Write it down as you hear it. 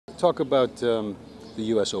talk about the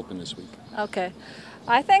U.S. Open this week. Okay.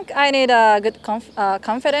 I think I need a good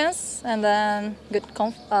confidence and then good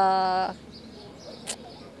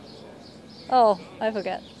oh, I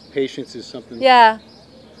forget. Patience is something. Yeah.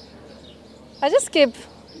 I just keep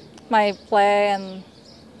my play and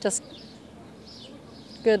just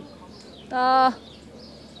good.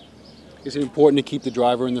 Is it important to keep the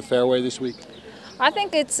driver in the fairway this week? I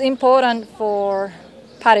think it's important for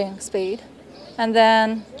putting speed, and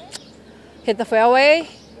then hit the fairway,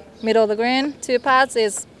 middle of the green, 2 putts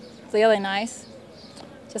is really nice.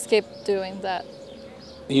 Just keep doing that.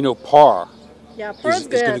 You know, par. Yeah, par is is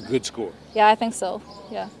good. a good score. Yeah, I think so.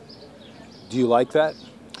 Yeah. Do you like that?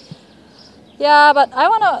 Yeah, but I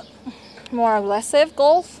want a more aggressive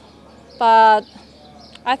golf. But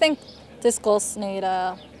I think this course need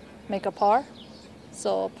make a par,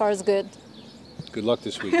 so par is good. Good luck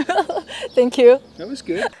this week. Thank you. That was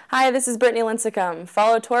good. Hi, this is Brittany Lincecum.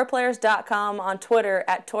 Follow tourplayers.com on Twitter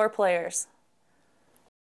 @tourplayers.